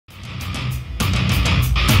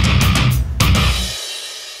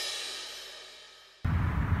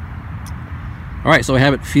Alright, so I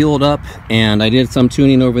have it fueled up, and I did some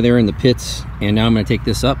tuning over there in the pits, and now I'm going to take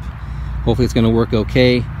this up. Hopefully it's going to work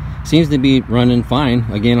okay. Seems to be running fine.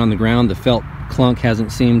 Again, on the ground, the felt clunk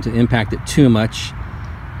hasn't seemed to impact it too much,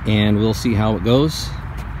 and we'll see how it goes.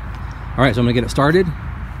 Alright, so I'm going to get it started,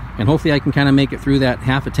 and hopefully I can kind of make it through that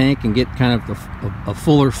half a tank and get kind of a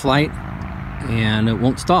fuller flight, and it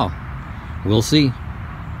won't stall. We'll see.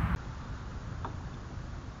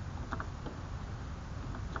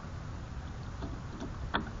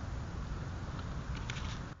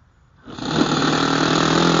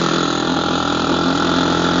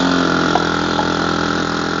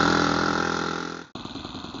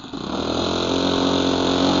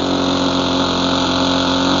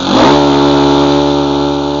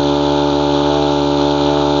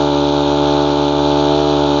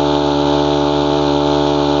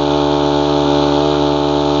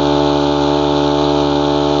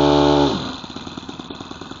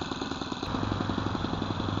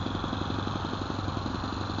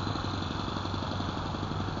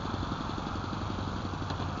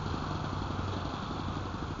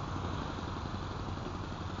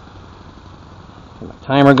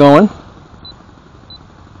 Timer going.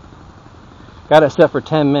 Got it set for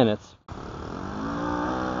 10 minutes.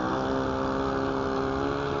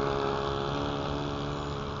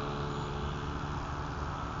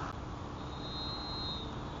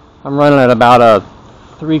 I'm running at about a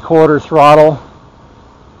 3/4 throttle.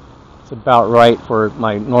 It's about right for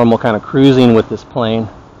my normal kind of cruising with this plane.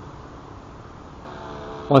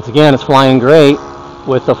 Once again, it's flying great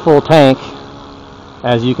with a full tank,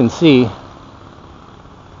 as you can see.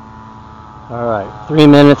 All right, 3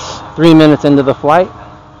 minutes into the flight.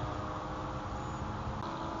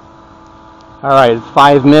 All right,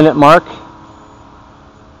 5-minute mark.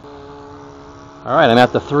 All right, I'm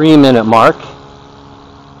at the 3-minute mark.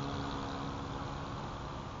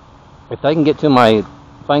 If I can get to my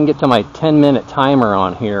 10-minute timer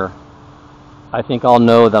on here, I think I'll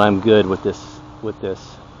know that I'm good with this. I'm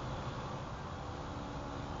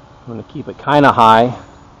going to keep it kind of high,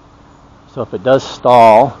 so if it does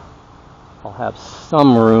stall, I'll have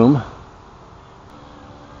some room.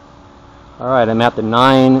 All right, I'm at the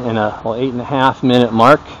 8.5 minute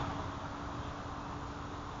mark.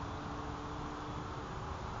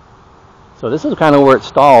 So this is kind of where it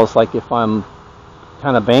stalls, like if I'm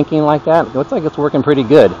kind of banking like that. It looks like it's working pretty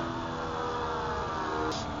good.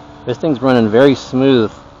 This thing's running very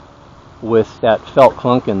smooth with that felt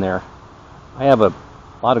clunk in there. I have a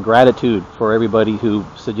lot of gratitude for everybody who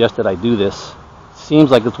suggested I do this.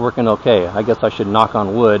 Seems like it's working okay. I guess I should knock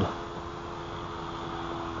on wood.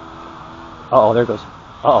 Uh-oh, there it goes.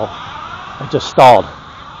 Uh-oh, it just stalled.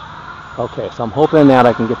 Okay, so I'm hoping that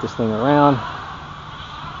I can get this thing around.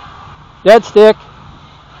 Dead stick!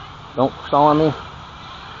 Don't stall on me.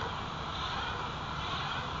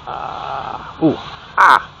 Ooh,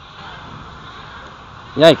 ah!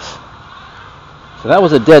 Yikes. So that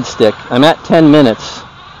was a dead stick. I'm at 10 minutes.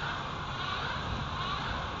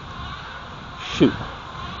 Shoot,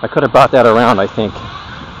 I could have brought that around, I think.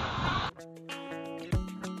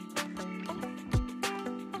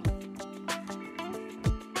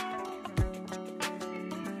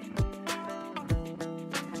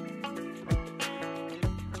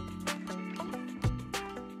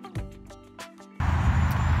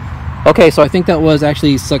 Okay, so I think that was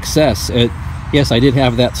actually success. Yes, I did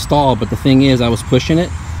have that stall, but the thing is I was pushing it.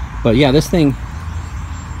 But yeah, this thing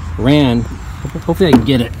ran. Hopefully I can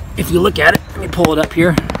get it. If you look at it, let me pull it up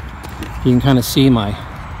here. You can kind of see my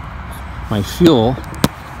fuel.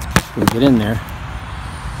 We'll get in there.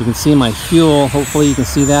 You can see my fuel. Hopefully you can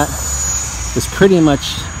see that. It's pretty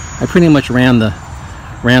much, I pretty much ran the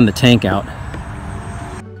tank out.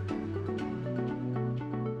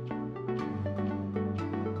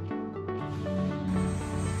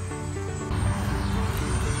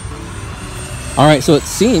 All right, so it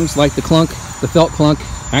seems like the felt clunk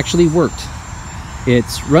actually worked.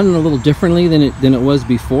 It's running a little differently than it was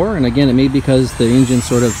before, and again, it may be because the engine's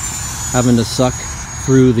sort of having to suck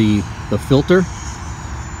through the filter.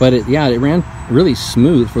 But it ran really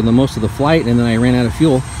smooth for the most of the flight, and then I ran out of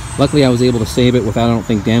fuel. Luckily, I was able to save it without, I don't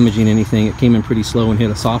think, damaging anything. It came in pretty slow and hit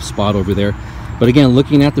a soft spot over there. But again,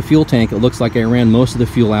 looking at the fuel tank, it looks like I ran most of the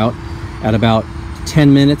fuel out at about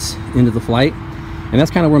 10 minutes into the flight. And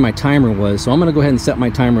that's kind of where my timer was. So I'm going to go ahead and set my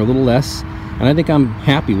timer a little less. And I think I'm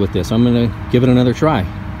happy with this. I'm going to give it another try.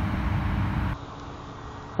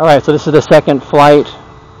 All right, so this is the second flight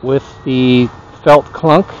with the felt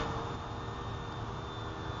clunk.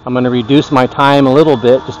 I'm going to reduce my time a little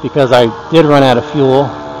bit just because I did run out of fuel.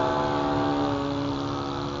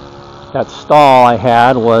 That stall I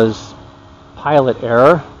had was pilot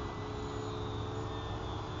error.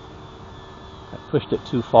 pushed it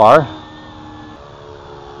too far.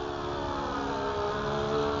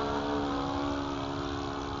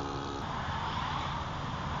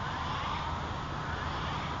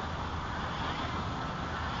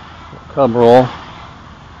 Cub roll.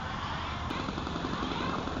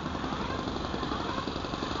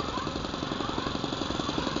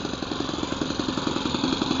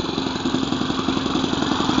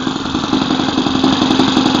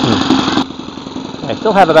 I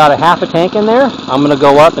still have about a half a tank in there. I'm going to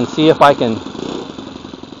go up and see if I can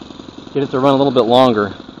get it to run a little bit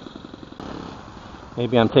longer.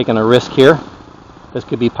 Maybe I'm taking a risk here. This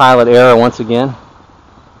could be pilot error once again.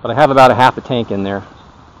 But I have about a half a tank in there.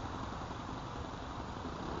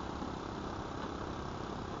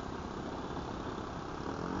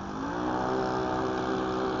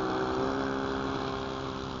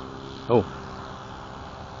 Oh.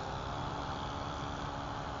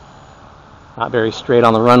 Not very straight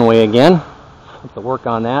on the runway again. Have to work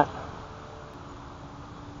on that.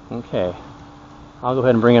 Okay. I'll go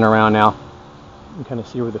ahead and bring it around now and kind of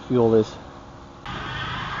see where the fuel is.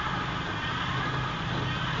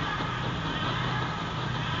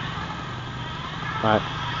 Alright.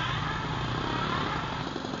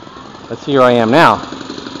 Let's see where I am now.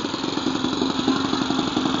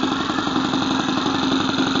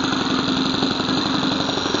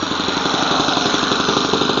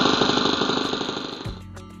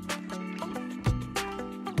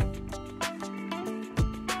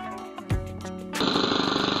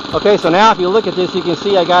 Okay, so now if you look at this, you can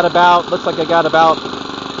see I got about, looks like I got about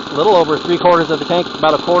a little over 3/4 of the tank,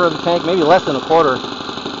 about a quarter of the tank, maybe less than a quarter.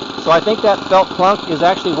 So I think that felt clunk is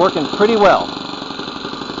actually working pretty well.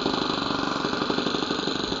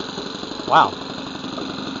 Wow.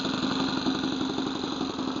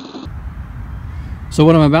 So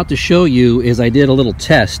what I'm about to show you is I did a little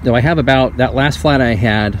test. Now I have about, that last flat I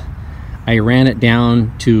had, I ran it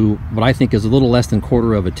down to what I think is a little less than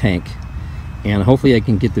quarter of a tank. And hopefully I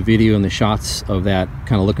can get the video and the shots of that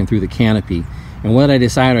kind of looking through the canopy. And what I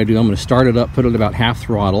decided I'd do, I'm going to start it up, put it about half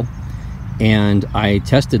throttle, and I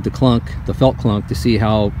tested the clunk, the felt clunk, to see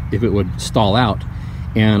how, if it would stall out.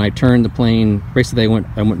 And I turned the plane, basically I went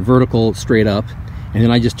vertical straight up, and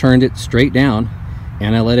then I just turned it straight down,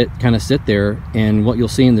 and I let it kind of sit there. And what you'll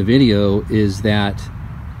see in the video is that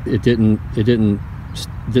it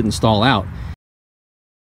didn't stall out.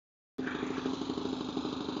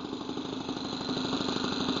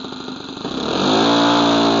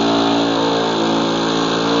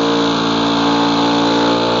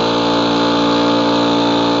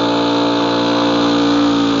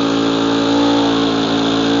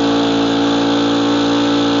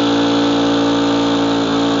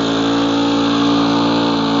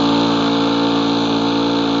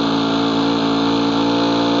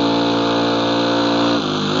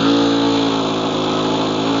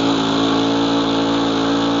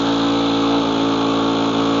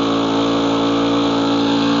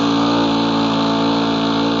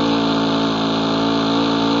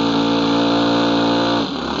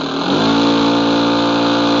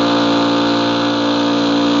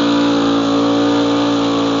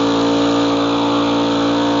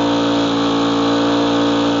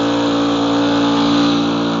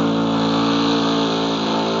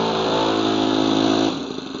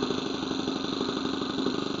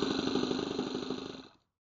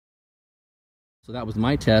 So that was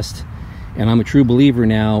my test, and I'm a true believer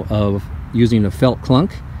now of using a felt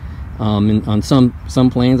clunk on some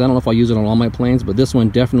planes. I don't know if I'll use it on all my planes, but this one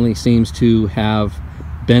definitely seems to have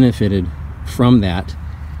benefited from that.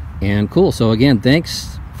 And cool. So again,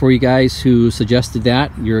 thanks for you guys who suggested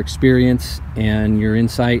that. Your experience and your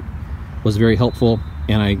insight was very helpful,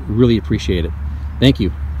 and I really appreciate it. Thank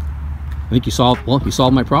you. I think you solved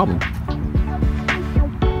my problem.